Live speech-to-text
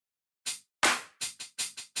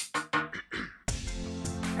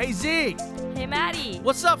Hey, Z. Hey, Maddie.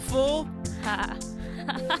 What's up, fool? I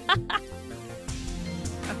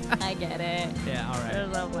get it. Yeah, all right.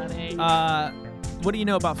 You're so funny. What do you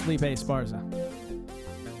know about Felipe Esparza?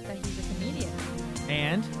 That he's a comedian.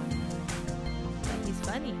 And? That he's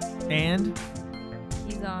funny. And?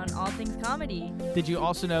 He's on All Things Comedy. Did you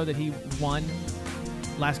also know that he won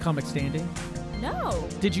Last Comic Standing? No.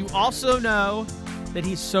 Did you also know that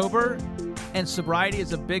he's sober and sobriety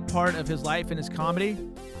is a big part of his life and his comedy?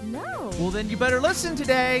 No. Well, then you better listen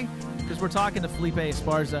today because we're talking to Felipe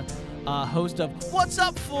Esparza, host of What's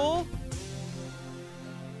Up, Fool?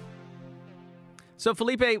 So,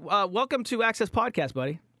 Felipe, welcome to Access Podcast,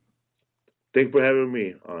 buddy. Thanks for having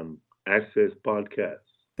me on Access Podcast.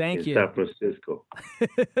 Thank you. San Francisco.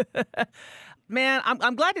 Man,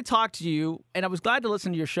 I'm glad to talk to you, and I was glad to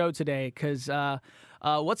listen to your show today because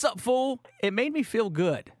What's Up, Fool? It made me feel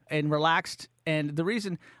good and relaxed. And the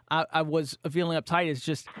reason I was feeling uptight is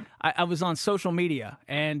just I was on social media,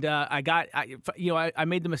 and I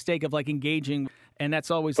made the mistake of like engaging, and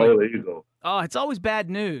that's always like, there you go. Oh, it's always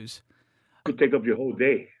bad news. Could take up your whole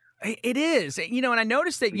day. It is, and I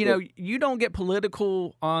noticed that you don't get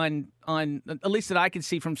political on at least that I can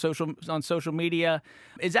see from social media.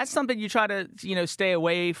 Is that something you try to stay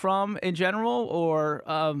away from in general, or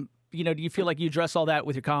do you feel like you address all that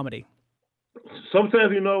with your comedy?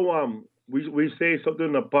 Sometimes we say something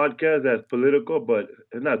in a podcast that's political, but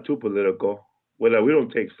it's not too political. We don't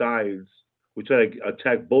take sides. We try to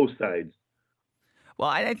attack both sides. Well,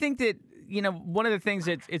 I think that one of the things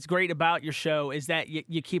that it's great about your show is that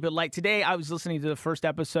you keep it light. Today, I was listening to the first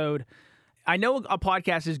episode. I know a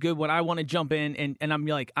podcast is good when I want to jump in and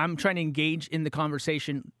I'm trying to engage in the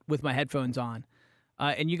conversation with my headphones on.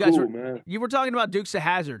 And you guys were talking about Dukes of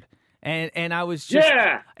Hazzard. And I was just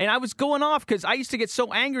and I was going off because I used to get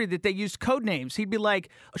so angry that they used code names. He'd be like,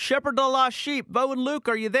 Shepherd the Lost Sheep, Bo and Luke,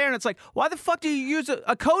 are you there? And it's like, why the fuck do you use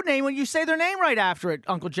a code name when you say their name right after it,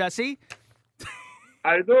 Uncle Jesse?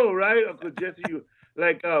 I know, right, Uncle Jesse?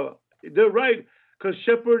 They're right, because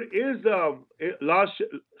Shepherd is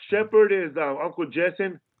Shepherd is Uncle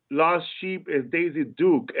Jesse. Lost Sheep is Daisy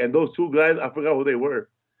Duke, and those two guys, I forgot who they were.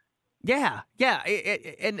 Yeah.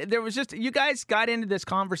 And there was just, you guys got into this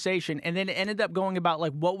conversation, and then it ended up going about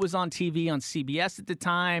like what was on TV on CBS at the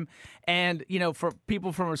time. And, for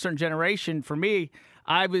people from a certain generation, for me,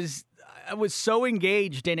 I was so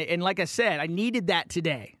engaged in it. And like I said, I needed that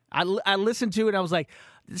today. I listened to it and I was like,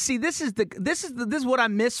 see, this is what I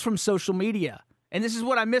miss from social media. And this is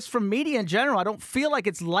what I miss from media in general. I don't feel like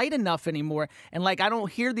it's light enough anymore. And I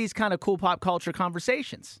don't hear these kind of cool pop culture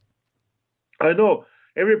conversations. I know.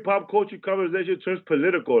 Every pop culture conversation turns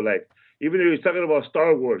political. Like, even if you're talking about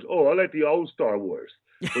Star Wars, I like the old Star Wars.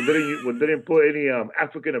 When they didn't put any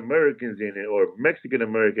African Americans in it or Mexican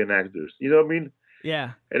American actors. You know what I mean?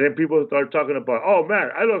 Yeah. And then people start talking about, oh man,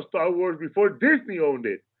 I love Star Wars before Disney owned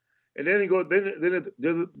it. And then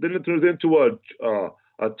it turns into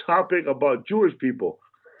a topic about Jewish people.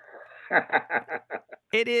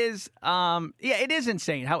 It is, it is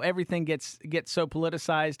insane how everything gets so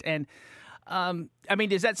politicized. And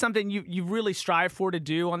is that something you really strive for to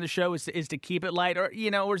do on the show? Is to keep it light, or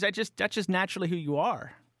or is that's just naturally who you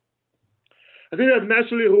are? I think that's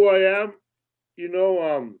naturally who I am.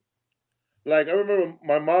 I remember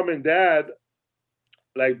my mom and dad,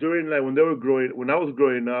 during when I was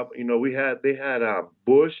growing up, they had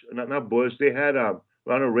Bush, not Bush, they had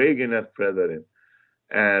Ronald Reagan as president,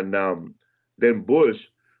 and then Bush.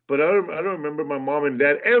 But I don't remember my mom and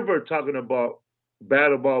dad ever talking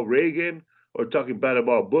bad about Reagan or talking bad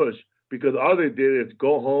about Bush, because all they did is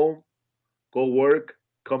go home, go work,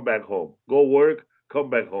 come back home, go work, come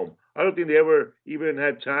back home. I don't think they ever even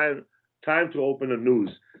had time to open the news.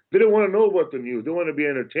 They didn't want to know about the news. They want to be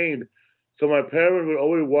entertained. So my parents would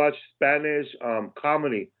always watch Spanish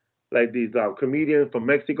comedy, like these comedians from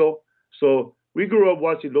Mexico. So we grew up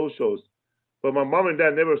watching those shows. But my mom and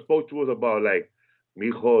dad never spoke to us about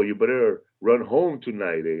mijo, you better run home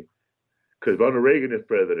tonight, because Ronald Reagan is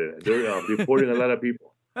president. They're deporting a lot of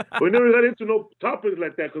people. We never got into no topics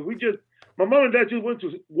like that, because my mom and dad just went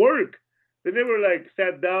to work. They never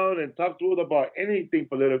sat down and talked to us about anything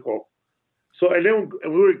political. So, and then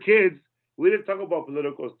when we were kids, we didn't talk about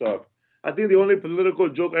political stuff. I think the only political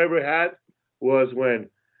joke I ever had was when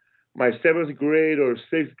my 7th grade or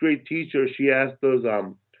 6th grade teacher, she asked us,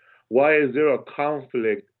 why is there a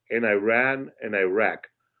conflict in Iran and Iraq?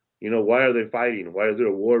 Why are they fighting? Why is there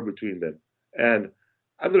a war between them? And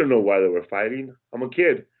I didn't know why they were fighting. I'm a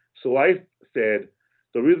kid. So I said,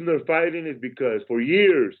 the reason they're fighting is because for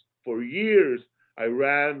years,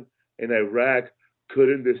 Iran and Iraq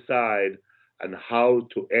couldn't decide on how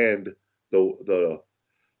to end the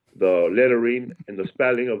the lettering and the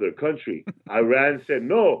spelling of their country. Iran said,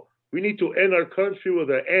 no, we need to end our country with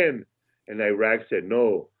an N. And Iraq said,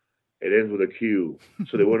 no, it ends with a Q.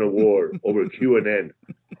 So they went to war over Q and N.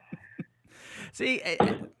 See,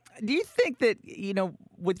 do you think that,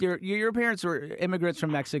 with your parents were immigrants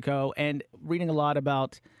from Mexico, and reading a lot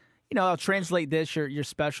about, I'll translate this, your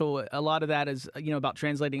special, a lot of that is, about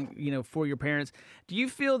translating, for your parents. Do you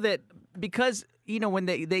feel that because, when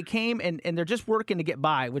they came and they're just working to get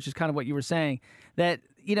by, which is kind of what you were saying, that,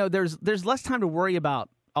 there's less time to worry about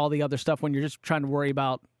all the other stuff when you're just trying to worry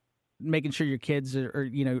about making sure your kids are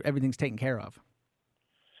everything's taken care of?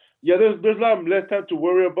 Yeah, there's a lot less time to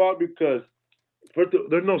worry about because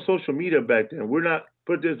there's no social media back then. We're not,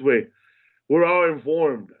 put it this way, we're all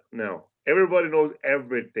informed now. Everybody knows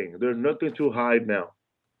everything. There's nothing to hide now,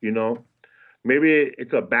 Maybe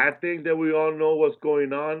it's a bad thing that we all know what's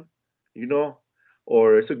going on,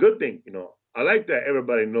 or it's a good thing, I like that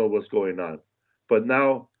everybody knows what's going on. But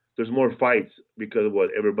now there's more fights because of what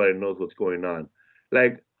everybody knows what's going on.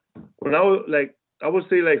 Like, when I would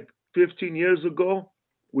say 15 years ago,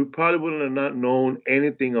 we probably wouldn't have not known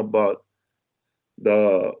anything about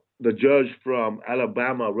the judge from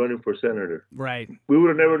Alabama running for senator. Right. We would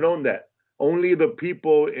have never known that. Only the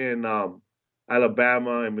people in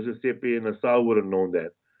Alabama and Mississippi and the South would have known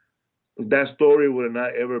that. That story would have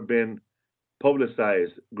not ever been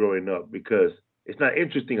publicized growing up because it's not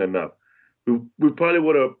interesting enough. We probably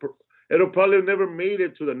would have. It'll probably have never made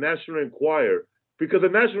it to the National Enquirer because the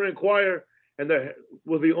National Enquirer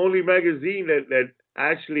was the only magazine that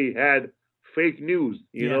actually had fake news.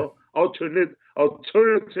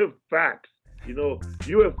 Alternative facts.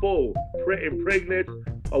 UFO impregnates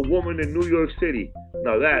a woman in New York City.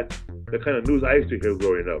 Now that's the kind of news I used to hear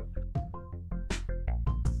growing up.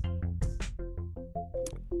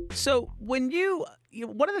 So when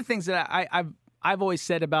one of the things that I've always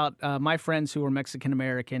said about my friends who are Mexican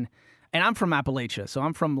American, and I'm from Appalachia, so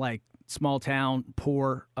I'm from small town,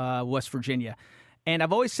 poor West Virginia, and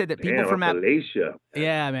I've always said that people from Appalachia.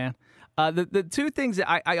 Yeah, man. The two things that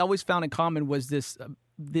I always found in common was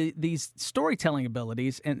these storytelling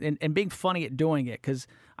abilities and being funny at doing it. Because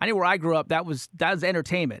I knew where I grew up, that was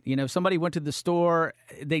entertainment. Somebody went to the store,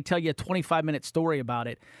 they tell you a 25-minute story about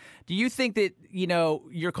it. Do you think that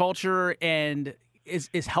your culture and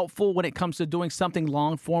is helpful when it comes to doing something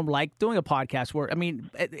long form like doing a podcast? Where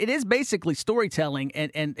it is basically storytelling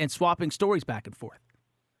and swapping stories back and forth.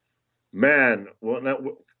 Man, when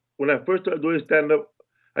I first started doing stand up,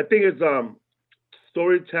 I think it's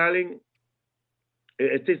storytelling.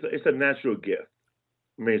 It's a natural gift.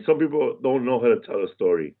 Some people don't know how to tell a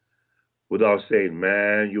story without saying,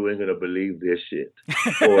 "Man, you ain't gonna believe this shit."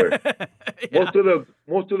 Or Yeah.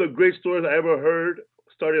 most of the great stories I ever heard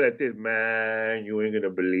started like this: "Man, you ain't gonna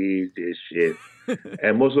believe this shit."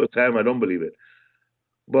 And most of the time, I don't believe it.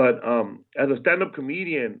 But as a stand-up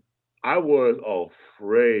comedian, I was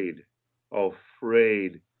afraid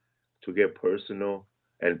to get personal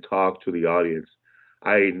and talk to the audience.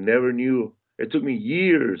 I never knew. It took me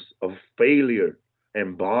years of failure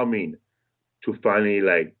and bombing to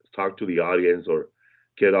finally talk to the audience or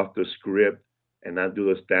get off the script and not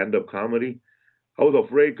do the stand-up comedy. I was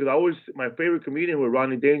afraid because my favorite comedian was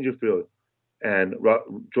Rodney Dangerfield and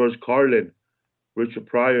George Carlin, Richard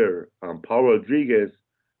Pryor, Paul Rodriguez.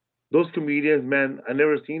 Those comedians, man, I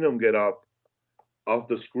never seen them get off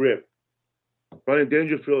the script. Rodney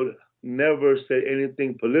Dangerfield never said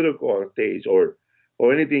anything political on stage or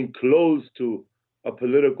anything close to a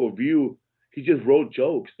political view. He just wrote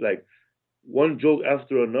jokes, one joke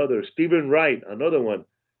after another. Stephen Wright, another one,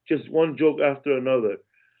 just one joke after another.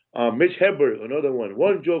 Mitch Hedberg, another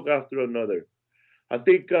one joke after another. I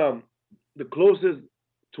think the closest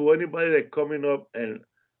to anybody that coming up and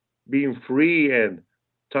being free and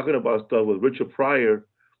talking about stuff was Richard Pryor.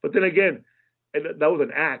 But then again, and that was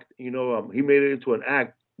an act. He made it into an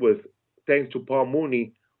act with thanks to Paul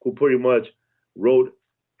Mooney, who pretty much wrote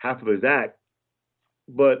half of his act.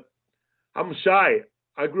 But I'm shy.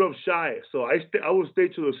 I grew up shy, so I would stay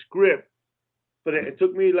to the script. But it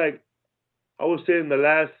took me I would say in the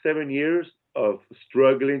last 7 years of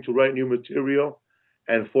struggling to write new material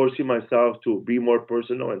and forcing myself to be more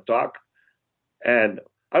personal and talk. And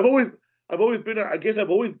I've always been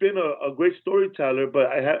a great storyteller, but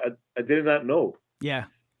I did not know. Yeah.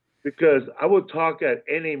 Because I would talk at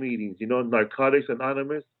NA meetings, Narcotics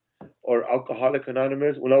Anonymous or Alcoholics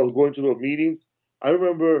Anonymous. When I was going to those meetings, I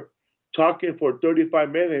remember talking for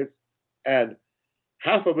 35 minutes and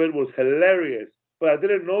half of it was hilarious. But I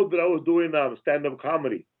didn't know that I was doing stand-up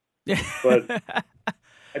comedy. But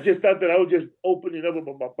I just thought that I was just opening up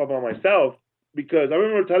about myself because I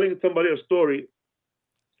remember telling somebody a story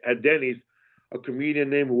at Denny's, a comedian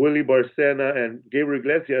named Willie Barcena and Gabriel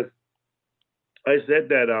Iglesias. I said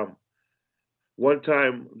that one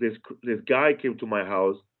time this guy came to my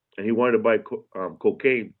house and he wanted to buy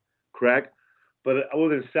cocaine, crack, but I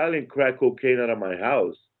wasn't selling crack cocaine out of my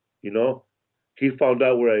house. You know, he found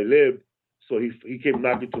out where I lived, so he came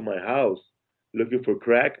knocking to my house looking for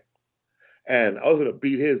crack, and I was gonna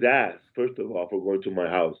beat his ass first of all for going to my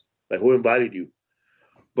house. Like, who invited you?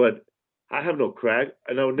 But I have no crack,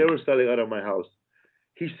 and I would never sell it out of my house.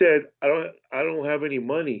 He said, I don't have any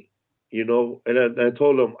money, you know, and I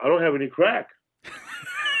told him I don't have any crack.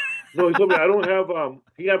 No, he told me I don't have.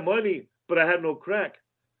 He had money, but I had no crack.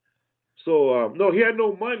 So no, he had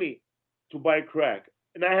no money to buy crack,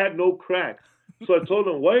 and I had no crack. So I told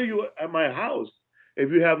him, why are you at my house if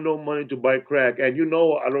you have no money to buy crack, and you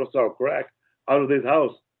know I don't sell crack out of this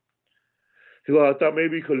house? He goes, I thought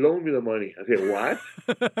maybe you could loan me the money. I said,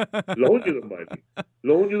 what? Loan you the money?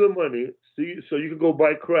 Loan you the money so you can go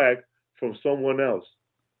buy crack from someone else.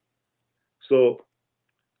 So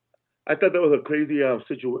I thought that was a crazy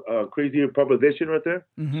crazy proposition right there.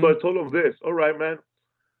 Mm-hmm. So I told him this. All right, man,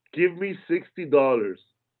 give me $60.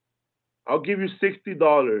 I'll give you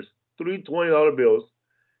 $60, three $20 bills,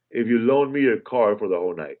 if you loan me your car for the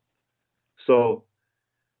whole night. So,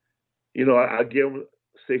 you know, I gave him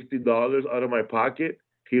 $60 out of my pocket.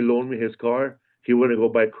 He loaned me his car. He went to go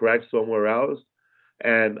buy crack somewhere else.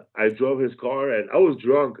 And I drove his car, and I was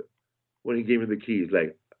drunk when he gave me the keys.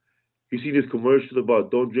 Like, you see this commercial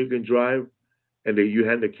about don't drink and drive, and then you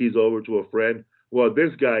hand the keys over to a friend. Well,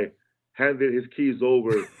 this guy handed his keys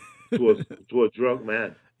over to a drunk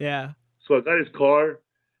man. Yeah. So I got his car.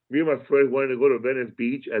 Me and my friend wanted to go to Venice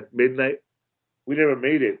Beach at midnight. We never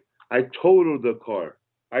made it. I totaled the car.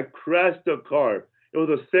 I crashed the car. It was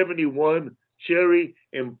a 71 Cherry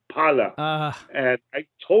Impala. And I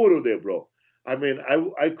totaled it, bro. I mean,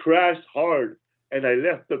 I crashed hard, and I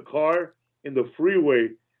left the car in the freeway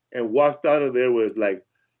and walked out of there with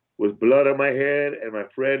blood on my head. And my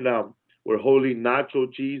friend were holding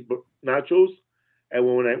nachos. And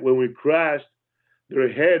when we crashed,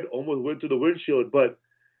 their head almost went to the windshield. But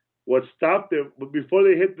what stopped them, before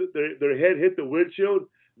they hit their head hit the windshield,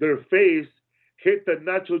 their face hit the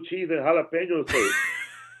nacho cheese and jalapeno sauce.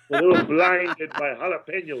 So they were blinded by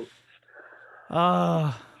jalapenos.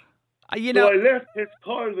 You know, So I left his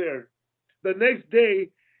car there. The next day,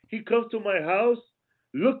 he comes to my house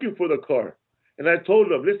looking for the car. And I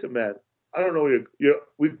told him, listen, man, I don't know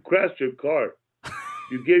we crashed your car.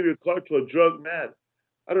 You gave your car to a drunk man.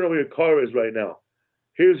 I don't know where your car is right now.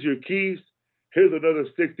 Here's your keys. Here's another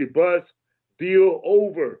 $60. Deal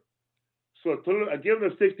over. So I gave him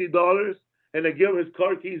the $60, and I gave him his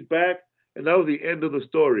car keys back, and that was the end of the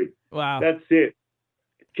story. Wow. That's it.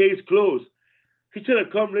 Case closed. He should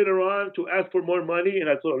have come later on to ask for more money, and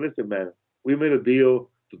I told him, listen, man, we made a deal.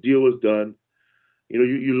 The deal was done. You know,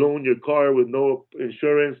 you loan your car with no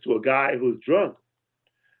insurance to a guy who's drunk.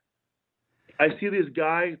 I see this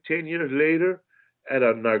guy 10 years later at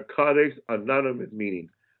a Narcotics Anonymous meeting,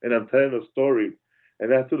 and I'm telling a story.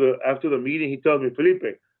 And after the meeting, he tells me,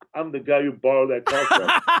 Felipe, I'm the guy you borrowed that car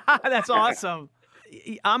from. That's awesome.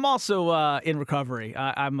 I'm also in recovery.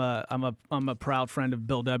 I'm a proud friend of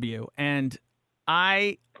Bill W. And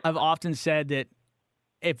I have often said that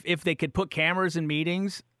if they could put cameras in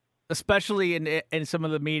meetings, especially in some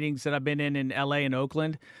of the meetings that I've been in LA and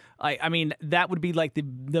Oakland, I mean, that would be like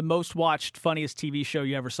the most watched, funniest TV show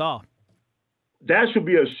you ever saw. That should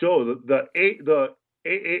be a show. The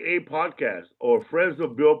AAA podcast or Friends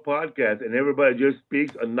of Bill podcast, and everybody just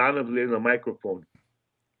speaks anonymously in a microphone.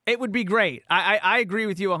 It would be great. I agree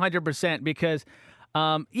with you 100% because,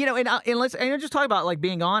 you know, and let's just talk about like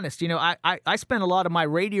being honest. You know, I spent a lot of my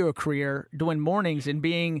radio career doing mornings and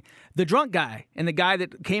being the drunk guy and the guy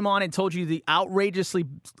that came on and told you the outrageously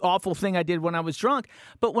awful thing I did when I was drunk.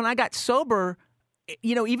 But when I got sober,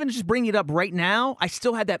 you know, even just bringing it up right now, I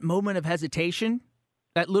still had that moment of hesitation.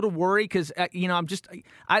 That little worry, because you know,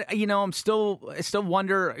 I'm still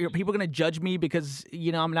wonder, are people going to judge me because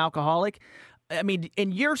you know I'm an alcoholic? I mean,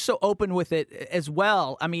 and you're so open with it as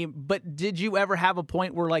well. I mean, but did you ever have a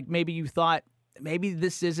point where like maybe you thought maybe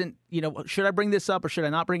this isn't, you know, should I bring this up or should I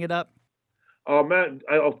not bring it up? Oh man,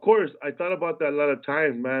 of course I thought about that a lot of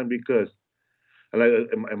times, man. Because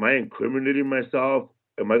am I incriminating myself?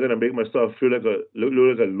 Am I going to make myself feel like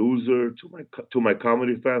look like a loser to my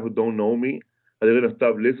comedy fans who don't know me? Are they going to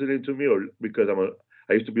stop listening to me, or because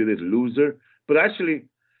I used to be this loser? But actually,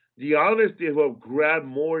 the honesty is what grabbed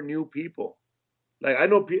more new people. Like I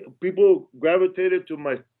know people gravitated to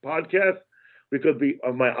my podcast because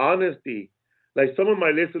of my honesty. Like some of my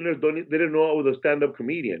listeners they didn't know I was a stand-up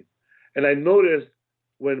comedian, and I noticed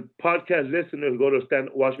when podcast listeners go to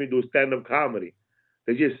watch me do stand-up comedy,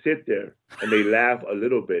 they just sit there and they laugh a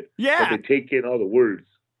little bit, Yeah. but they take in all the words.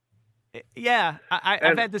 Yeah, I've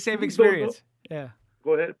And had the same people don't know- experience. Yeah.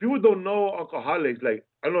 Go ahead. People don't know alcoholics. Like,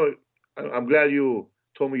 I know, I'm glad you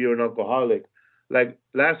told me you're an alcoholic. Like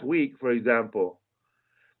last week, for example,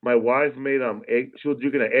 my wife made egg. She was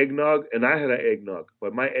drinking an eggnog, and I had an eggnog,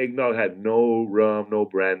 but my eggnog had no rum, no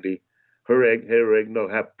brandy. Her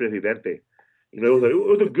eggnog had Presidente. You know, it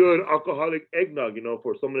was a good alcoholic eggnog. You know,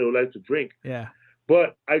 for somebody who likes to drink. Yeah.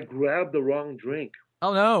 But I grabbed the wrong drink.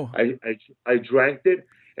 Oh no. I drank it,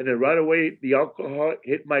 and then right away the alcohol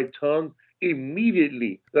hit my tongue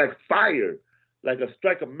immediately, like fire, like a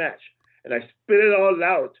strike a match, and I spit it all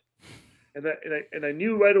out. And I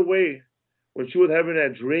knew right away when she was having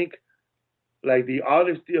that drink, like the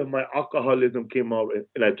honesty of my alcoholism came out,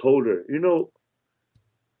 and I told her, you know,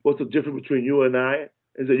 what's the difference between you and I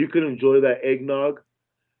is that you can enjoy that eggnog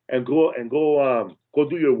and go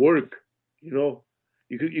do your work. You know,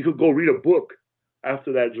 you could go read a book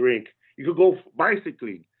after that drink. You could go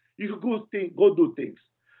bicycling. You could go do things.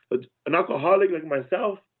 But an alcoholic like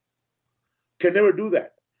myself can never do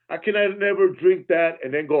that. I cannot never drink that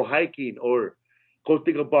and then go hiking or go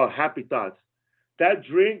think about happy thoughts. That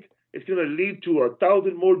drink is going to lead to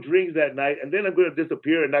 1,000 more drinks that night, and then I'm going to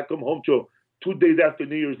disappear and not come home till 2 days after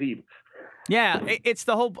New Year's Eve. Yeah, it's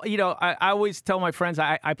the whole. You know, I always tell my friends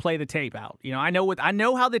I play the tape out. You know, I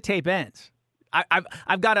know how the tape ends.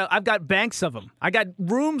 I've got banks of them. I got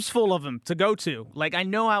rooms full of them to go to. Like I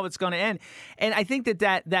know how it's going to end. And I think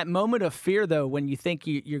that moment of fear though, when you think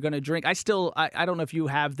you're going to drink, I don't know if you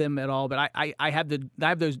have them at all, but I have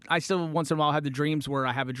those. I still once in a while have the dreams where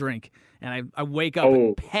I have a drink and I wake up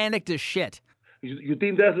and panicked as shit. You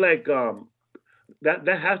think that's like that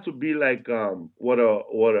has to be like what a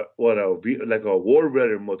war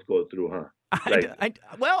veteran must go through, huh? Like,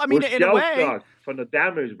 well, I mean, in a way, from the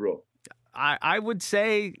damage, bro. I would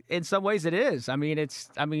say in some ways it is. I mean,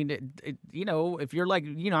 you know, if you're like,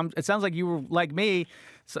 you know, it sounds like you were like me.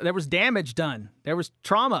 So there was damage done. There was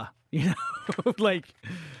trauma, you know, like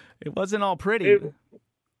it wasn't all pretty.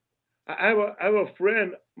 I have a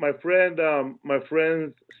friend, one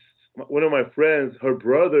of my friends, her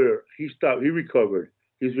brother, he recovered.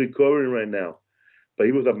 He's recovering right now. But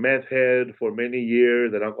he was a meth head for many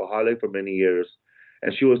years, an alcoholic for many years.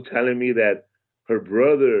 And she was telling me that her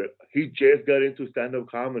brother, he just got into stand-up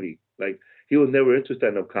comedy. Like, he was never into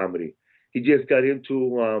stand-up comedy. He just got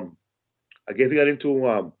into, I guess he got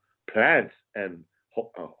into plants and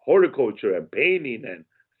horticulture and painting and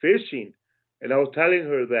fishing. And I was telling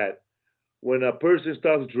her that when a person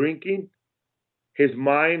starts drinking, his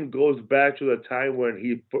mind goes back to the time when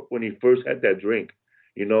he first had that drink.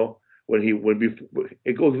 You know,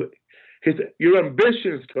 your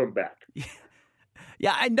ambitions come back.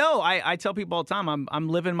 Yeah, I know. I tell people all the time I'm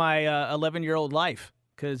living my 11-year-old life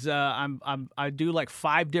because I do like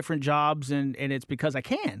 5 different jobs and it's because I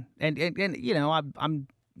can and you know I'm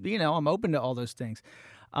open to all those things.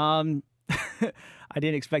 I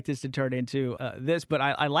didn't expect this to turn into this, but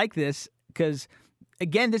I like this because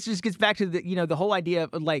again this just gets back to the whole idea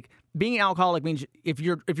of like being an alcoholic means if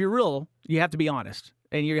you're real you have to be honest.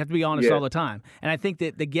 And you have to be honest all the time. And I think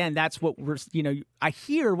that, again, that's what I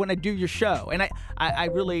hear when I do your show. And I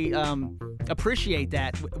really appreciate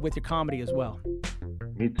that with your comedy as well.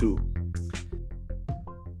 Me too.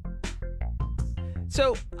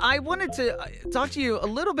 So I wanted to talk to you a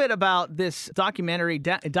little bit about this documentary,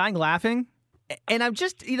 Dying Laughing. And I'm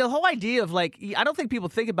just, the whole idea of like, I don't think people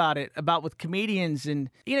think about it, about with comedians. And,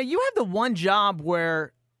 you have the one job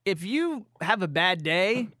where if you have a bad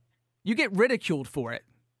day, you get ridiculed for it.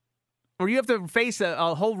 Or you have to face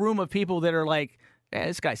a whole room of people that are like,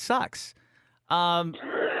 this guy sucks. I mean,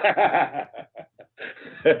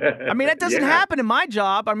 that doesn't happen in my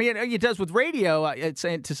job. I mean, it does with radio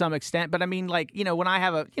to some extent. But I mean, like, when I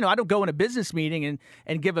have I don't go in a business meeting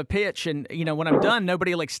and give a pitch. And, when I'm done,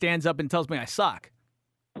 nobody like stands up and tells me I suck.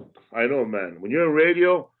 I know, man. When you're in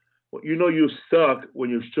radio, you suck when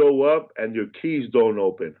you show up and your keys don't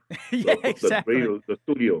open. Yeah, exactly. The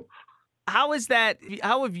studio. How is that?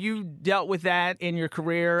 How have you dealt with that in your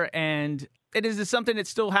career? And is this something that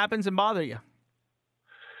still happens and bother you?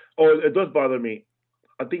 Oh, it does bother me.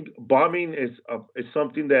 I think bombing is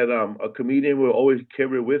something that a comedian will always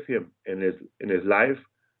carry with him in his life.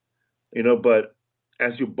 But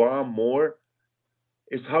as you bomb more,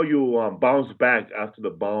 it's how you bounce back after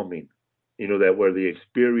the bombing. That where the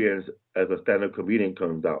experience as a stand-up comedian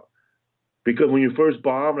comes out. Because when you first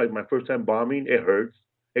bomb, like my first time bombing, it hurts.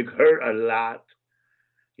 It hurt a lot.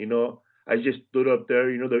 I just stood up there.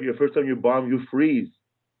 Your first time you bomb, you freeze.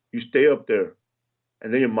 You stay up there.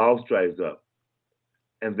 and then your mouth dries up,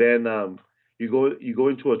 and then you go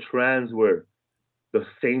into a trance where the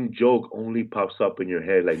same joke only pops up in your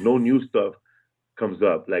head, like no new stuff comes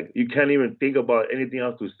up, like you can't even think about anything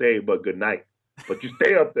else to say but good night, but you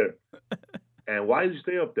stay up there. And why do you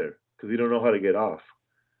stay up there? Because you don't know how to get off.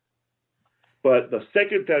 But the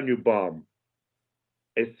second time you bomb,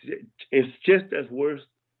 it's just as worse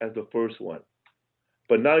as the first one.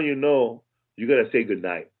 But now you know you gotta say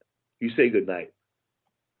goodnight. You say goodnight.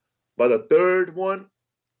 By the third one,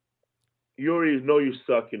 you already know you're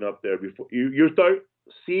sucking up there before you start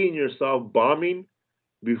seeing yourself bombing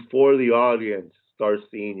before the audience starts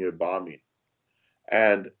seeing your bombing.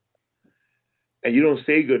 And you don't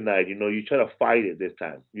say goodnight, you try to fight it this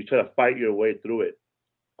time. You try to fight your way through it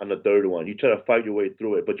on the third one. You try to fight your way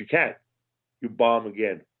through it, but you can't. You bomb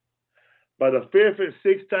again. By the fifth and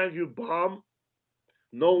sixth time you bomb,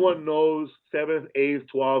 no one knows, seventh, eighth,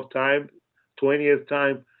 12th time, 20th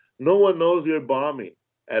time, no one knows you're bombing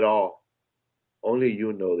at all. Only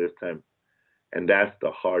you know this time. And that's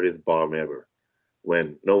the hardest bomb ever.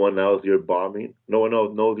 When no one knows you're bombing, no one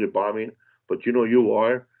else knows you're bombing, but you know you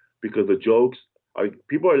are, because the jokes,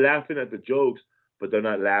 people are laughing at the jokes, but they're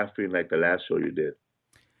not laughing like the last show you did.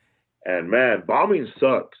 And man, bombing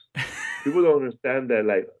sucks. People don't understand that.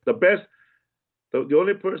 Like the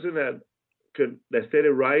only person that said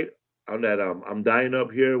it right on that I'm dying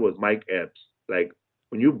up here was Mike Epps. Like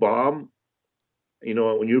when you bomb, you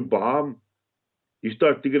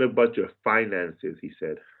start thinking about your finances, he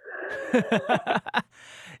said.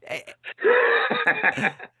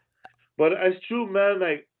 But it's true, man.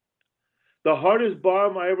 Like the hardest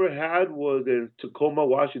bomb I ever had was in Tacoma,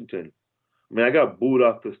 Washington. I mean, I got booed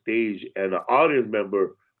off the stage, and an audience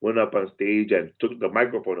member went up on stage and took the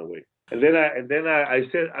microphone away. And then I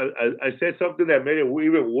said something that made it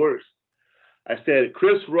even worse. I said,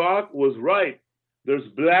 Chris Rock was right. There's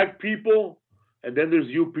black people, and then there's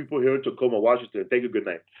you people here in Tacoma, Washington. Thank you. Good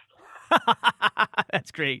night.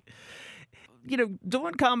 That's great.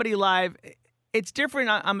 Doing comedy live, it's different,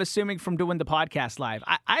 I'm assuming, from doing the podcast live.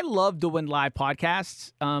 I love doing live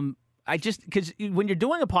podcasts. Because when you're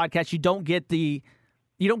doing a podcast, you don't get the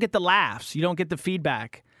laughs, you don't get the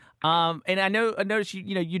feedback. And I notice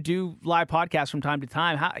you do live podcasts from time to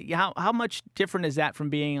time. How much different is that from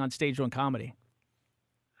being on stage doing comedy?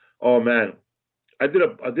 Oh man, I did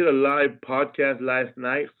a live podcast last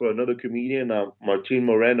night for another comedian, Martin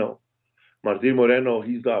Moreno. Martin Moreno,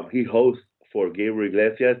 he hosts for Gabriel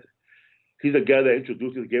Iglesias. He's the guy that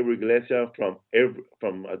introduces Gabriel Iglesias from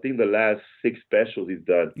I think the last 6 specials he's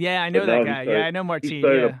done. Yeah, I know that guy. Yeah, I know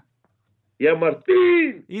Martin. Yeah,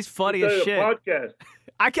 Martin. He's funny as shit. Podcast.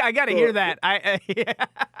 I got to hear that. Yeah.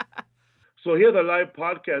 So he has a live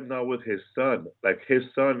podcast now with his son. Like his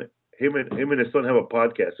son, him and his son have a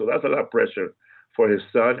podcast. So that's a lot of pressure for his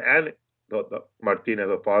son and Martin as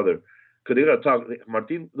a father, because they gotta talk.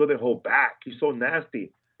 Martin doesn't hold back. He's so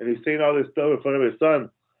nasty, and he's saying all this stuff in front of his son.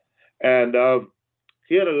 And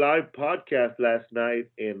he had a live podcast last night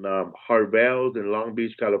in Harvell's in Long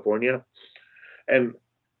Beach, California. And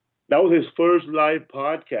that was his first live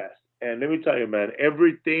podcast. And let me tell you, man,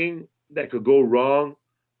 everything that could go wrong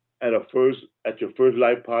at your first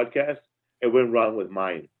live podcast, it went wrong with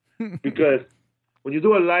mine. Because when you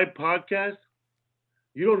do a live podcast,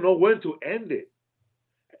 you don't know when to end it.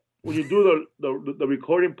 When you do the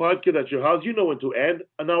recording podcast at your house, you know when to end.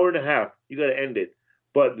 An hour and a half, you got to end it.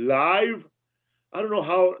 But live, I don't know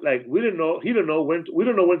how. Like we didn't know when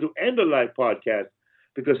to end a live podcast,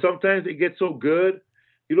 because sometimes it gets so good,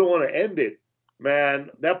 you don't want to end it. Man,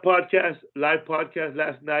 that live podcast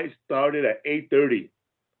last night started at 8:30.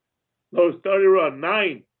 No, it started around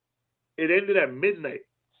 9. It ended at midnight.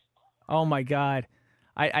 Oh my God,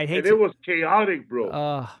 I hate. And it was chaotic,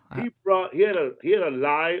 bro. He had a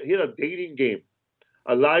dating game,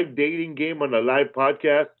 a live dating game on a live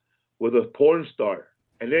podcast with a porn star.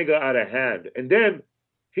 And they got out of hand. And then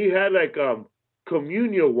he had like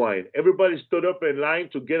communion wine. Everybody stood up in line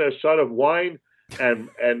to get a shot of wine and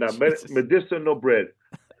medicinal bread.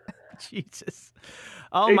 Jesus.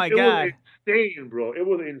 Oh my God. It was insane, bro. It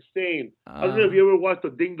was insane. I don't know if you ever watched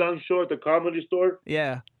the Ding Dong Show at the Comedy Store.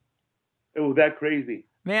 Yeah. It was that crazy.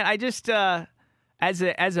 Man, I just as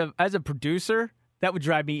a producer, that would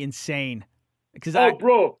drive me insane. Because I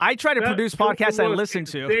try to produce podcasts I listen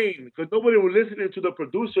to. Because nobody was listening to the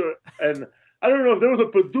producer, and I don't know if there was a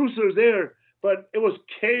producer there, but it was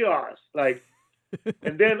chaos. Like,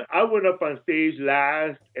 and then I went up on stage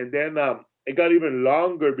last, and then it got even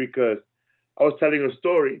longer because I was telling a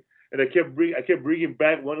story, and I kept bringing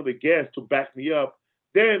back one of the guests to back me up.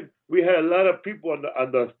 Then we had a lot of people on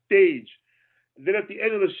the stage. Then at the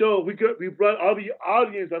end of the show, we brought all the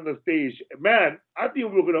audience on the stage. Man, I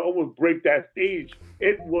think we were gonna almost break that stage.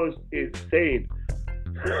 It was insane.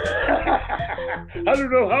 I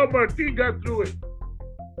don't know how Martin got through it.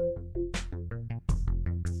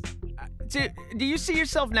 Do you see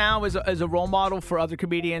yourself now as a role model for other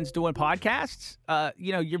comedians doing podcasts?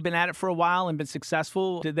 You've been at it for a while and been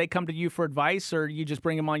successful. Did they come to you for advice, or you just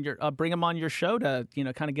bring them on your show to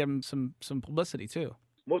kind of give them some publicity too?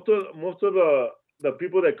 Most of the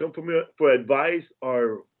people that come to me for advice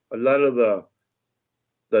are a lot of the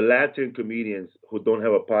Latin comedians who don't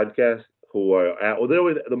have a podcast.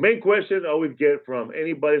 The main question I always get from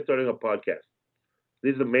anybody starting a podcast.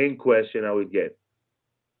 This is the main question I always get.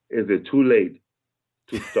 Is it too late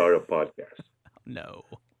to start a podcast? No.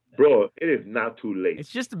 Bro, it is not too late. It's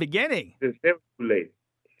just the beginning. It's never too late.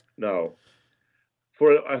 No.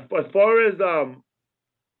 As far as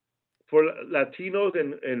for Latinos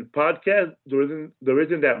and podcasts, there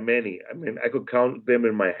isn't that many. I mean, I could count them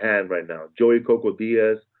in my hand right now. Joey Coco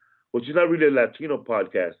Diaz, which is not really a Latino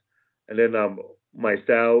podcast, and then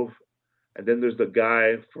myself, and then there's the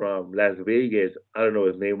guy from Las Vegas. I don't know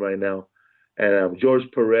his name right now. And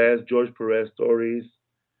George Perez Stories,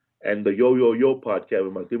 and the Yo Yo Yo podcast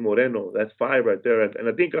with Martin Moreno. That's 5 right there. And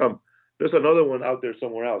I think there's another one out there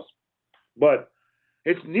somewhere else. But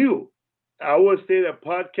it's new. I always say that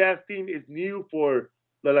podcasting is new for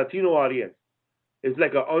the Latino audience. It's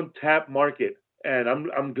like an untapped market, and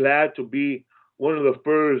I'm glad to be one of the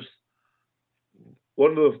first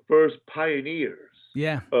pioneers.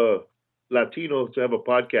 Yeah. Latinos to have a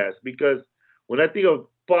podcast, because when I think of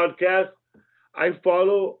podcasts, I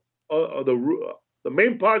follow the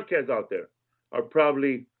main podcasts out there are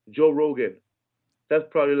probably Joe Rogan. That's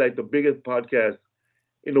probably like the biggest podcast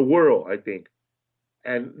in the world, I think.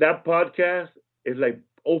 And that podcast is like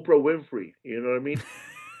Oprah Winfrey. You know what I mean?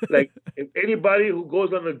 Like, if anybody who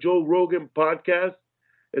goes on the Joe Rogan podcast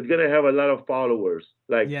is gonna have a lot of followers.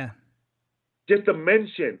 Like, yeah. Just to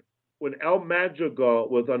mention, when Al Madrigal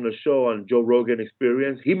was on the show on Joe Rogan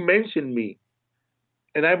Experience, he mentioned me.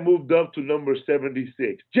 And I moved up to number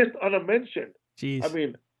 76, just on a mention. Jeez. I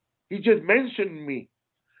mean, he just mentioned me.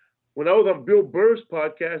 When I was on Bill Burr's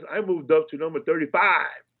podcast, I moved up to number 35.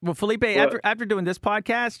 Well, Felipe, after doing this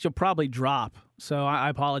podcast, you'll probably drop. So I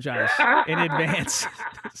apologize in advance.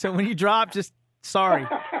 So when you drop, just sorry.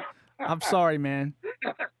 I'm sorry, man.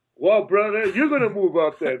 Well, brother, you're going to move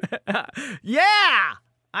up then. Yeah!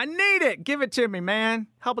 I need it. Give it to me, man.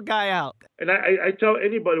 Help a guy out. And I tell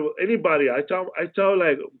anybody, I tell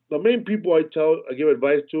like the main people I give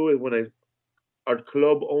advice to is when are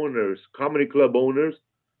club owners, comedy club owners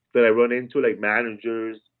that I run into, like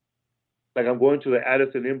managers. Like, I'm going to the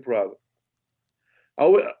Addison Improv.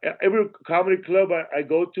 Every comedy club I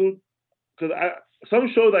go to, because some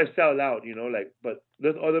shows I sell out, but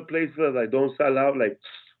there's other places that I don't sell out, like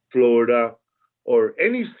Florida or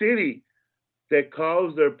any city that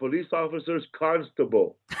calls their police officers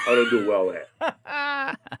constable. I don't do well at.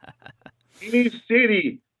 Any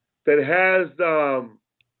city that has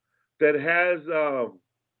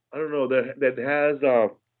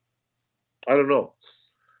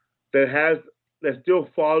that still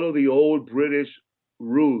follow the old British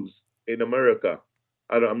rules in America,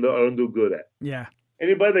 I don't do good at. Yeah.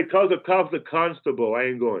 Anybody that calls the cops a constable, I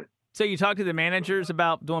ain't going. So you talk to the managers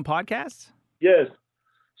about doing podcasts? Yes.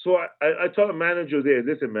 So I tell the manager there,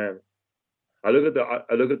 listen, man, I look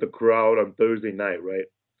at the crowd on Thursday night, right?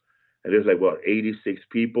 And there's like 86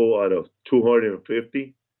 people out of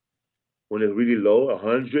 250. When it's really low,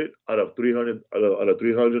 100 out of 300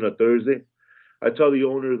 on Thursday. I tell the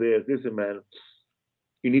owner there, listen, man, what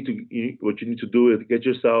you need to do is get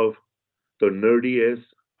yourself the nerdiest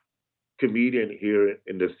comedian here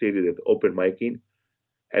in the city that's open micing,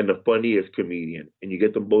 and the funniest comedian, and you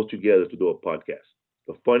get them both together to do a podcast.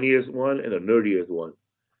 The funniest one and the nerdiest one.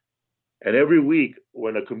 And every week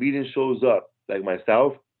when a comedian shows up, like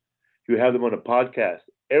myself, you have them on a podcast.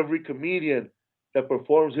 Every comedian that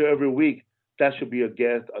performs here every week, that should be a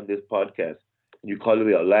guest on this podcast. And you call it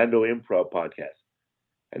the Orlando Improv Podcast.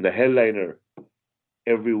 And the headliner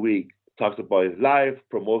every week talks about his life,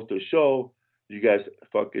 promotes the show. You guys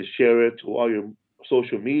fucking share it to all your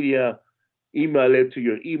social media, email it to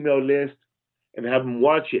your email list, and have them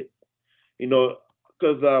watch it.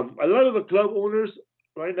 Because a lot of the club owners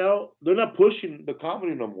right now, they're not pushing the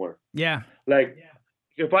comedy no more. Yeah. Like,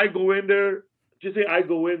 if I go in there, just say I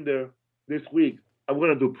go in there this week, I'm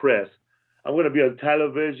going to do press. I'm going to be on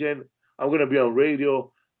television. I'm going to be on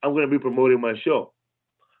radio. I'm going to be promoting my show.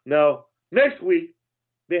 Now, next week,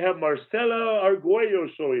 they have Marcela Arguello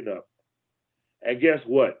showing up. And guess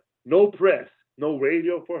what? No press, no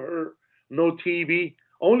radio for her, no TV,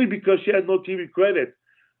 only because she has no TV credits.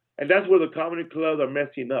 And that's where the comedy clubs are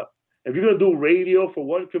messing up. If you're going to do radio for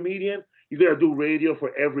one comedian, you got to do radio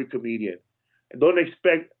for every comedian. And don't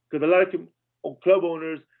expect, because a lot of club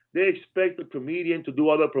owners, they expect the comedian to do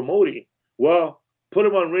all the promoting. Well, put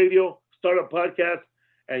them on radio, start a podcast,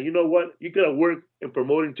 and you know what? You got to work in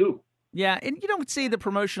promoting too. Yeah, and you don't see the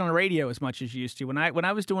promotion on the radio as much as you used to. When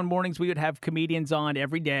I was doing mornings, we would have comedians on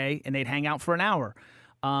every day, and they'd hang out for an hour.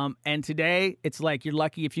 And today, it's like you're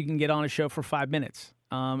lucky if you can get on a show for 5 minutes.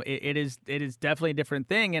 It is definitely a different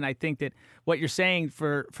thing, and I think that what you're saying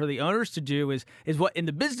for the owners to do is what in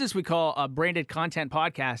the business we call a branded content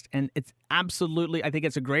podcast, and it's absolutely, I think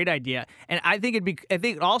it's a great idea, and I think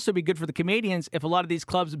it'd also be good for the comedians if a lot of these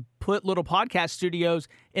clubs put little podcast studios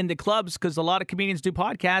in the clubs, because a lot of comedians do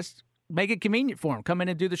podcasts. Make it convenient for them. Come in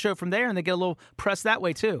and do the show from there, and they get a little press that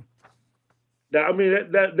way too. I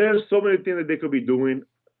mean, there's so many things that they could be doing.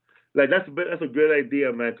 Like that's a great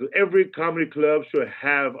idea, man. Because every comedy club should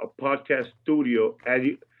have a podcast studio,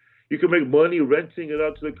 and you can make money renting it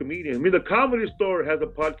out to the comedian. I mean, the Comedy Store has a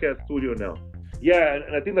podcast studio now. Yeah,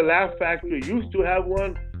 and I think the Laugh Factory used to have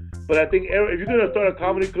one, but I think if you're gonna start a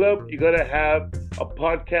comedy club, you gotta have a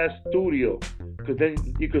podcast studio, because then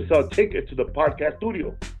you can sell tickets to the podcast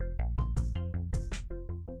studio.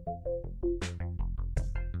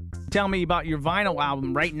 Tell me about your vinyl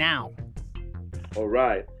album right now. All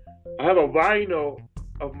right. I have a vinyl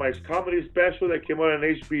of my comedy special that came out on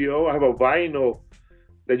HBO. I have a vinyl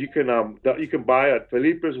that you can buy at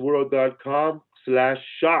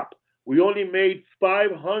felipesworld.com/shop. We only made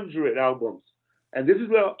 500 albums. And this is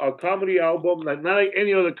a comedy album, like not like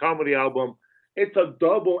any other comedy album. It's a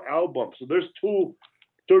double album. So there's two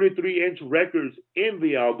 33-inch records in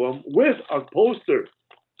the album with a poster.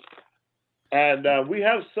 And we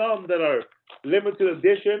have some that are limited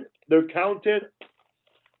edition. They're counted.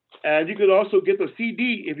 And you could also get the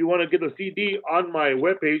CD if you want to get the CD on my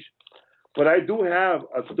webpage. But I do have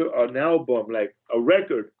an album, like a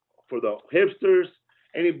record for the hipsters,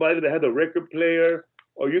 anybody that has a record player,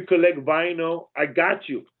 or you collect vinyl. I got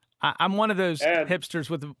you. I'm one of those hipsters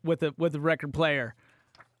with a record player.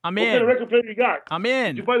 I'm in. What kind of record player you got? I'm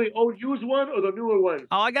in. Did you buy the old used one or the newer one?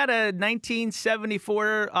 Oh, I got a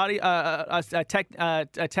 1974 audio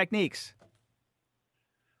Techniques.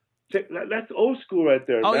 That's old school right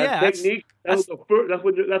there. Oh, yeah. Techniques. That's the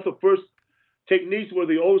first Techniques were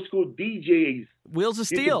the old school DJs. Wheels of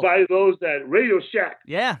Steel. You can buy those at Radio Shack.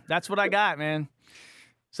 Yeah, that's what I got, man.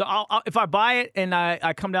 So I'll if I buy it and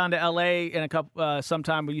I come down to LA in a couple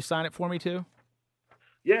sometime, will you sign it for me too?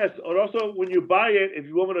 Yes, and also when you buy it, if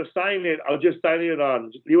you want me to sign it, I'll just sign it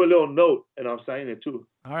on. Leave a little note, and I'll sign it too.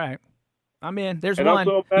 All right, I'm in. There's and one.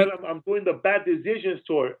 Also, I'm doing the Bad Decisions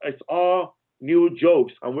tour. It's all new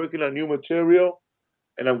jokes. I'm working on new material,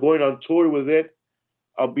 and I'm going on tour with it.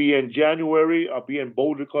 I'll be in January. I'll be in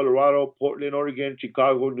Boulder, Colorado, Portland, Oregon,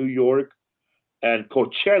 Chicago, New York, and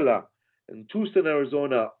Coachella, and Tucson,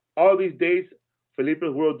 Arizona. All these dates,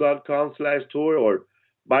 felipesworld.com/tour, or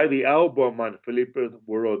buy the album on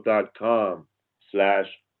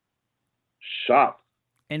felipesworld.com/shop.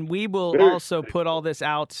 And we will also put all this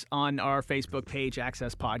out on our Facebook page,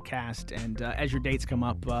 Access Podcast. And as your dates come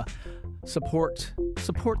up, support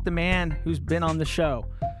the man who's been on the show.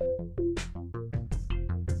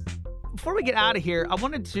 Before we get out of here, I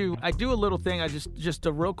do a little thing. Just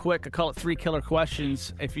a real quick, I call it 3 killer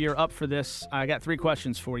questions. If you're up for this, I got 3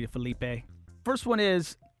 questions for you, Felipe. First one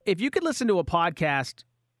is, if you could listen to a podcast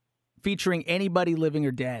featuring anybody living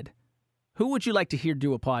or dead, who would you like to hear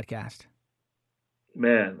do a podcast?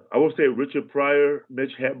 Man, I would say Richard Pryor,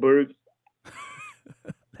 Mitch Hedberg.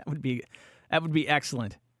 That would be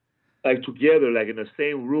excellent. Like together, like in the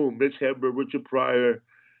same room, Mitch Hedberg, Richard Pryor,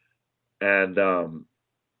 and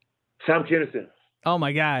Sam Kinison. Oh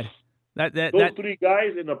my God, those 3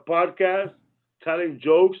 guys in a podcast telling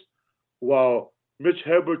jokes while Mitch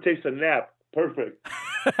Hedberg takes a nap. Perfect.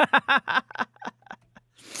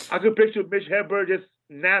 I could picture Mitch Hedberg just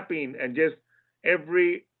napping and just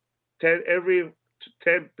every 10,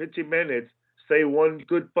 15 minutes say one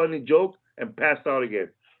good funny joke and pass out again.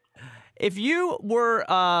 If you were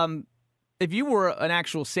an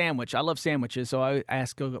actual sandwich, I love sandwiches, so I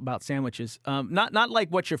ask about sandwiches. Not like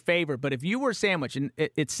what's your favorite, but if you were a sandwich and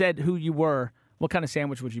it said who you were, what kind of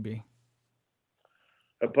sandwich would you be?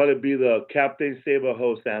 I'd probably be the Captain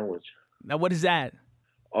Save-A-Ho sandwich. Now, what is that?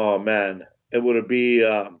 Oh man, it would be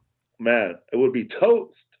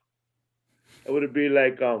toast. It would be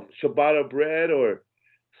like ciabatta bread or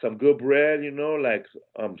some good bread, like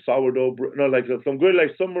sourdough bread. No, like some good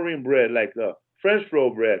like submarine bread, like French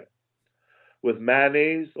roll bread. with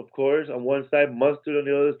mayonnaise, of course, on one side, mustard on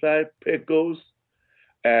the other side, pickles,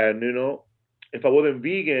 and if I wasn't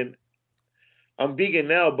vegan, I'm vegan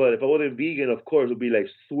now, but if I wasn't vegan, of course, it would be like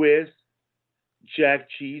Swiss, Jack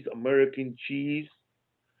cheese, American cheese,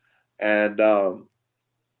 and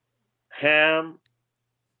ham,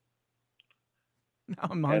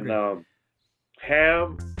 I'm and hungry.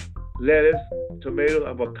 ham, lettuce, tomato,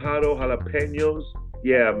 avocado, jalapenos.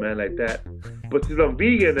 Yeah, man, like that. But since I'm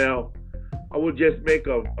vegan now, I would just make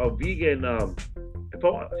a vegan.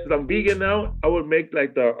 Since I'm vegan now, I would make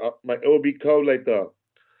like it would be called like the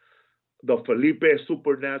Felipe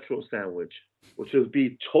Supernatural sandwich, which would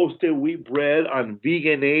be toasted wheat bread on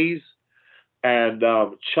veganese and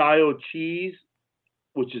child cheese,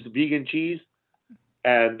 which is vegan cheese,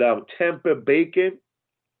 and tempeh bacon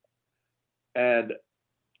and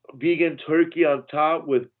vegan turkey on top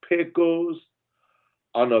with pickles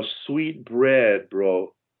on a sweet bread,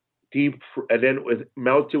 bro. And then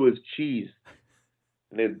melted with cheese,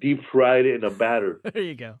 and then deep fried it in a batter. There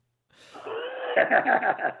you go.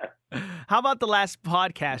 How about the last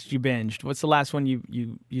podcast you binged? What's the last one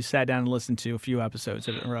you sat down and listened to a few episodes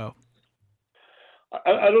in a row?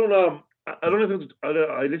 I don't listen.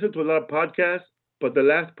 I listen to a lot of podcasts, but the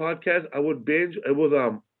last podcast I would binge, it was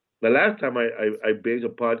the last time I binged a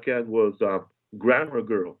podcast was Grammar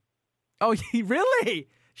Girl. Oh, really?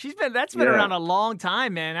 That's been around a long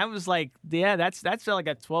time, man. I was like, yeah, that's like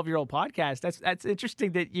a 12-year-old podcast. That's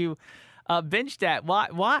interesting that you binged that.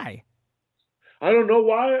 Why? I don't know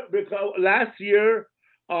why. Because last year,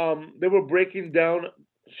 they were breaking down.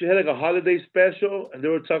 She had like a holiday special, and they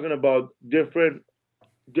were talking about different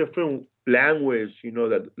language,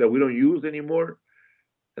 that we don't use anymore.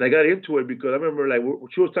 And I got into it because I remember like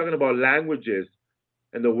she was talking about languages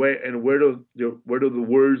and the way and where do the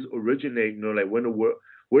words originate. Like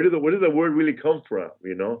where did the word really come from?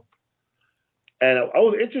 And I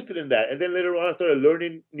was interested in that. And then later on, I started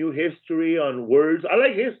learning new history on words. I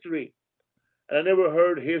like history. And I never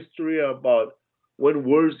heard history about when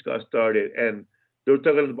words got started. And they were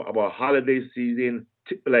talking about holiday season.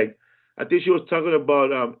 Like, I think she was talking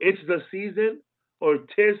about it's the season or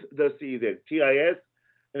tis the season, TIS.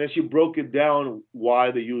 And then she broke it down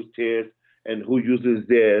why they use tis and who uses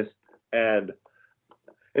this. And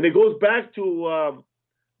it goes back to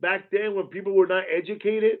back then when people were not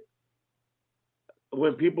educated,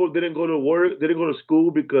 when people didn't go to work, didn't go to school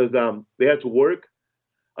because they had to work.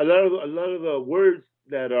 A lot of the words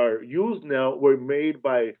that are used now were made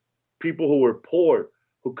by people who were poor,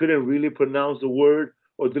 who couldn't really pronounce the word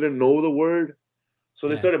or didn't know the word. So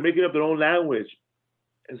they started making up their own language.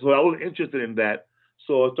 And so I was interested in that.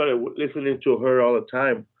 So I started listening to her all the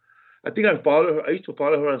time. I think I followed her. I used to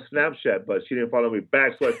follow her on Snapchat, but she didn't follow me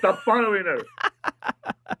back, so I stopped following her.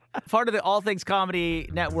 Part of the All Things Comedy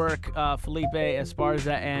Network, Felipe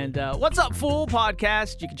Esparza and What's Up, Fool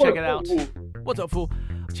podcast. You can check it out. What's Up, Fool?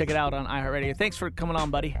 Check it out on iHeartRadio. Thanks for coming on,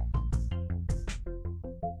 buddy.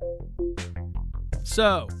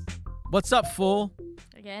 So, what's up, fool?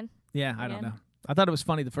 Again? Yeah, I don't know. I thought it was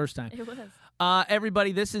funny the first time. It was.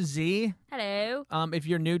 Everybody, this is Z. Hello. If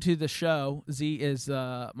you're new to the show, Z is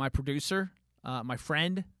my producer, my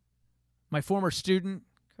friend, my former student.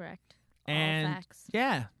 Correct. And all facts.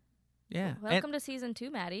 Yeah. Welcome to season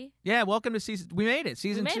 2, Maddie. Yeah, welcome to season. We made it.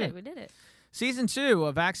 Season 2. We did it. Season 2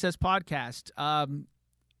 of Access Podcast.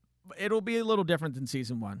 It'll be a little different than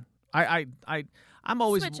season 1. I'm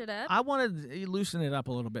always switch it up. I want to loosen it up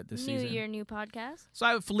a little bit this season. New year, new podcast.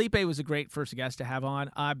 So Felipe was a great first guest to have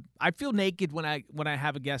on. I feel naked when I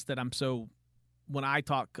have a guest that when I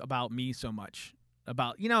talk about me so much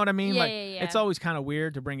about, you know what I mean? Yeah, like yeah. It's always kind of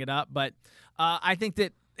weird to bring it up, but I think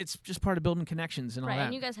that it's just part of building connections and all Right, that.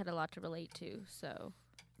 and you guys had a lot to relate to, so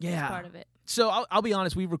yeah, that's part of it. So I'll be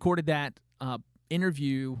honest, we recorded that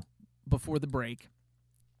interview before the break,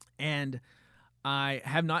 and I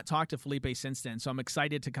have not talked to Felipe since then, so I'm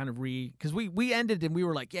excited to kind of because we ended and we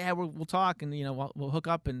were like, yeah, we'll talk and we'll hook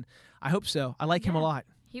up, and I hope so. I like him a lot.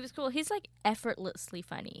 He was cool. He's like effortlessly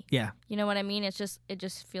funny. Yeah. You know what I mean? It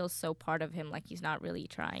just feels so part of him, like he's not really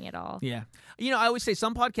trying at all. Yeah. I always say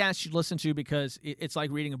some podcasts you listen to because it's like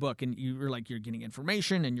reading a book, and you're getting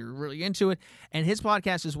information and you're really into it. And his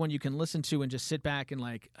podcast is one you can listen to and just sit back and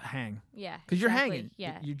like hang. Yeah. Because you're exactly. hanging.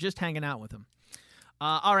 Yeah. You're just hanging out with him.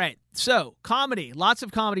 All right. So comedy, lots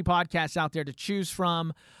of comedy podcasts out there to choose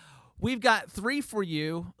from. We've got 3 for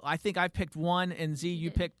you. I think I picked 1, and Z, you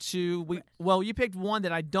picked 2. You picked 1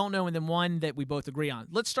 that I don't know, and then 1 that we both agree on.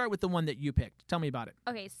 Let's start with the one that you picked. Tell me about it.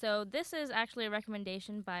 Okay, so this is actually a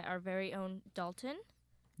recommendation by our very own Dalton.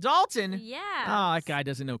 Dalton? Yeah. Oh, that guy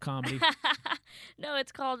doesn't know comedy. No,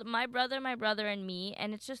 it's called My Brother, and Me,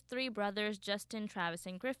 and it's just three brothers, Justin, Travis,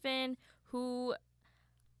 and Griffin, who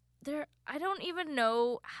I don't even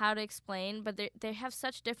know how to explain, but they have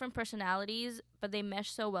such different personalities, but they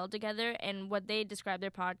mesh so well together, and what they describe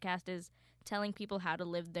their podcast is telling people how to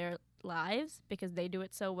live their lives because they do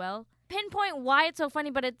it so well. Pinpoint why it's so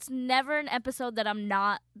funny, but it's never an episode that I'm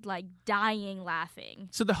not like dying laughing.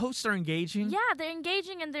 So the hosts are engaging? Yeah, they're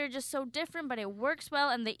engaging and they're just so different, but it works well,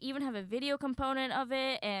 and they even have a video component of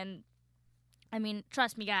it. And I mean,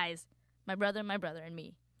 trust me, guys, My Brother, and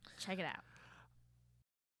Me. Check it out.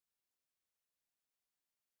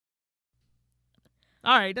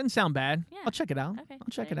 All right, doesn't sound bad. Yeah. I'll check it out. Okay, I'll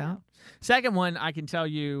check there it you out. go. Second one, I can tell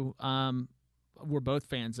you, we're both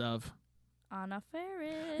fans of. Anna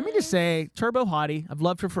Faris. Let me just say, Turbo Hottie. I've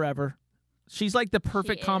loved her forever. She's like the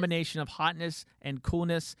perfect is. combination of hotness and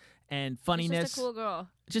coolness and funniness. She's just a cool girl.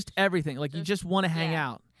 Just everything. Like you just want to hang yeah.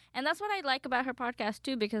 out. And that's what I like about her podcast,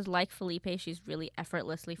 too, because like Felipe, she's really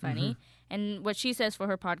effortlessly funny. And what she says for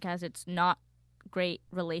her podcast, it's not great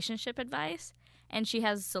relationship advice. And she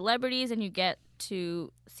has celebrities, and you get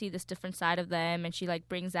to see this different side of them. And she, like,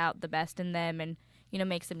 brings out the best in them and, you know,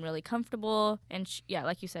 makes them really comfortable. And, yeah,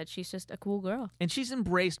 like you said, she's just a cool girl. And she's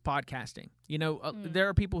embraced podcasting. You know, there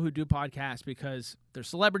are people who do podcasts because they're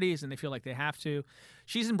celebrities and they feel like they have to.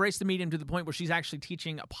 She's embraced the medium to the point where she's actually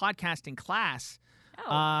teaching a podcasting class. Oh.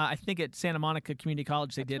 I think at Santa Monica Community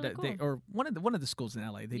College they did, really cool. or one of the schools in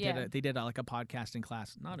LA. They did like a podcasting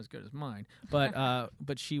class, not as good as mine, but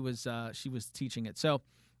she was teaching it. So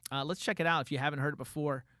let's check it out if you haven't heard it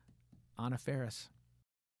before. Anna Faris.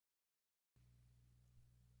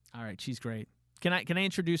 All right, she's great. Can I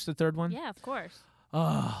introduce the third one? Yeah, of course.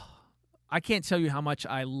 Oh, I can't tell you how much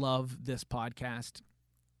I love this podcast.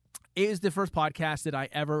 It is the first podcast that I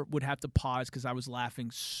ever would have to pause because I was laughing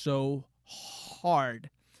so hard.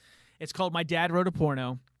 It's called My Dad Wrote a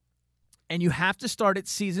Porno, and you have to start at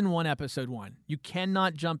season 1, episode 1. You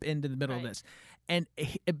cannot jump into the middle of this. And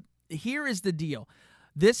here is the deal.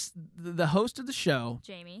 The host of the show,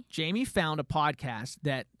 Jamie found a podcast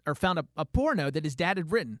found a porno that his dad had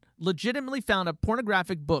written. Legitimately found a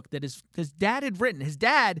pornographic book that his dad had written. His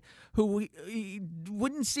dad, who he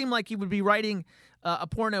wouldn't seem like he would be writing a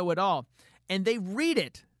porno at all. And they read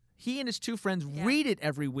it. He and his two friends read it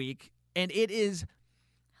every week. And it is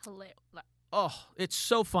hilarious. Oh, it's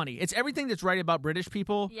so funny. It's everything that's right about British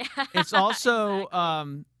people. Yeah. It's also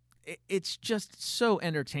exactly. It's just so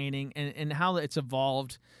entertaining and how it's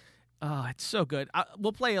evolved. Oh, it's so good.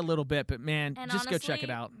 We'll play a little bit, but man, and just honestly, go check it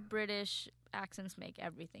out. British accents make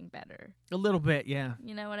everything better. A little bit, yeah.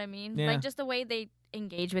 You know what I mean? Yeah. Like just the way they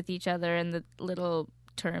engage with each other and the little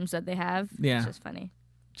terms that they have. Yeah. It's just funny.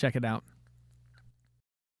 Check it out.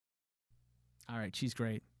 All right, she's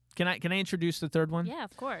great. Can I introduce the third one? Yeah,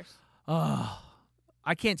 of course. Oh,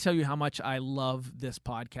 I can't tell you how much I love this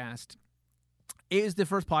podcast. It is the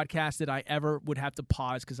first podcast that I ever would have to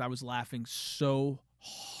pause because I was laughing so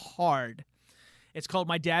hard. It's called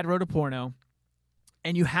My Dad Wrote a Porno,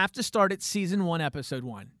 and you have to start at season 1, episode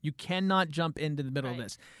 1. You cannot jump into the middle of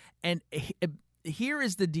this. And here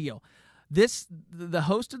is the deal. The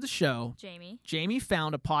host of the show, Jamie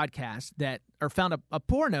found a podcast found a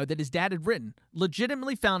porno that his dad had written.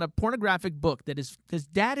 Legitimately found a pornographic book that his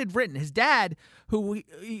dad had written. His dad, who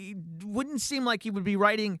he wouldn't seem like he would be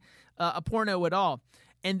writing a porno at all.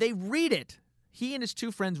 And they read it. He and his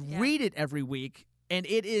two friends read it every week. And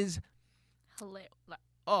it is hilarious.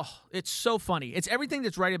 Oh, it's so funny. It's everything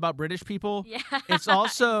that's right about British people. Yeah. It's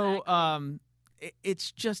also exactly.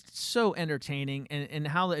 It's just so entertaining and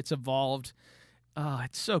how it's evolved. Oh,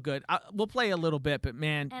 it's so good. We'll play a little bit, but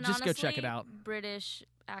man, and just honestly, go check it out. British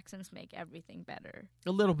accents make everything better.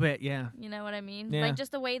 A little bit, yeah. You know what I mean? Yeah. Like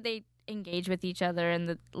just the way they engage with each other and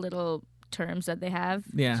the little terms that they have.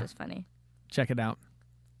 Yeah. It's just funny. Check it out.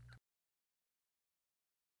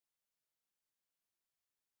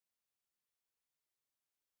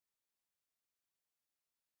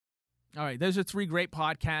 All right, those are 3 great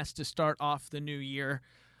podcasts to start off the new year.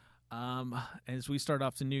 As we start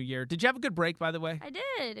off the new year, did you have a good break, by the way? I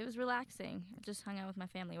did. It was relaxing. I just hung out with my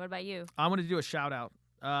family. What about you? I want to do a shout out.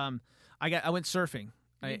 I went surfing.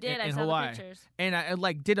 You did. In I saw Hawaii. the pictures. And I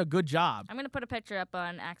did a good job. I'm gonna put a picture up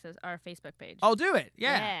on our Facebook page. Oh, do it.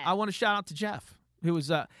 Yeah. Yeah. I want to shout out to Jeff, who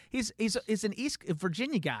was he's an East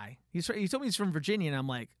Virginia guy. He told me he's from Virginia, and I'm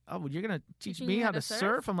like, oh, well, you're gonna teach Teaching me you how how to to surf?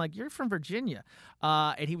 surf? I'm like, you're from Virginia,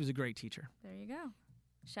 and he was a great teacher. There you go.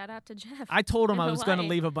 Shout out to Jeff. I told him in I was going to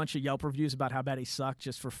Hawaii. leave a bunch of Yelp reviews about how bad he sucked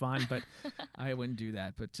just for fun, but I wouldn't do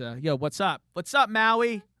that. But yo, what's up? What's up,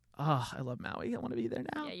 Maui? Oh, I love Maui. I want to be there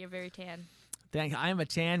now. Yeah, you're very tan. Dang, I am a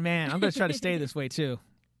tan man. I'm going to try to stay this way, too.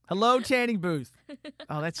 Hello, tanning booth.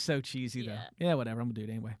 Oh, that's so cheesy, though. Yeah, whatever. I'm going to do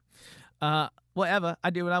it anyway. Whatever.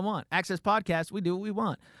 I do what I want. Access Podcast, we do what we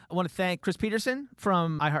want. I want to thank Chris Peterson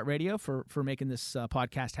from iHeartRadio for making this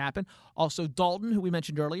podcast happen. Also, Dalton, who we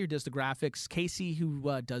mentioned earlier, does the graphics. Casey,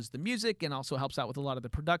 who does the music and also helps out with a lot of the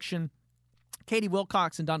production. Katie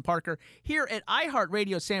Wilcox and Don Parker here at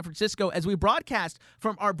iHeartRadio San Francisco as we broadcast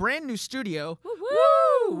from our brand new studio.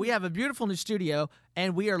 Woo-hoo! We have a beautiful new studio,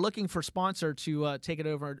 and we are looking for a sponsor to take it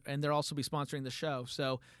over, and they'll also be sponsoring the show.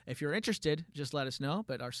 So if you're interested, just let us know.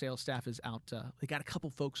 But our sales staff is out. We got a couple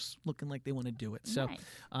folks looking like they want to do it. So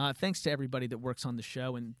thanks to everybody that works on the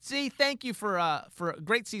show. And Z, thank you for a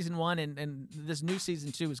great season 1, and this new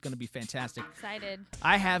season 2 is going to be fantastic. Excited.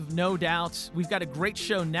 I have no doubts. We've got a great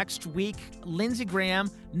show next week. Lindsey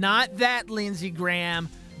Graham, not that Lindsey Graham.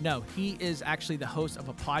 No, he is actually the host of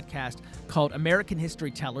a podcast called American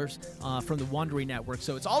History Tellers from the Wondery Network.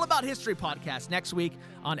 So it's all about history podcast next week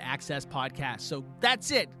on Access Podcast. So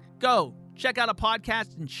that's it. Go check out a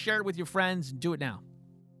podcast and share it with your friends and do it now.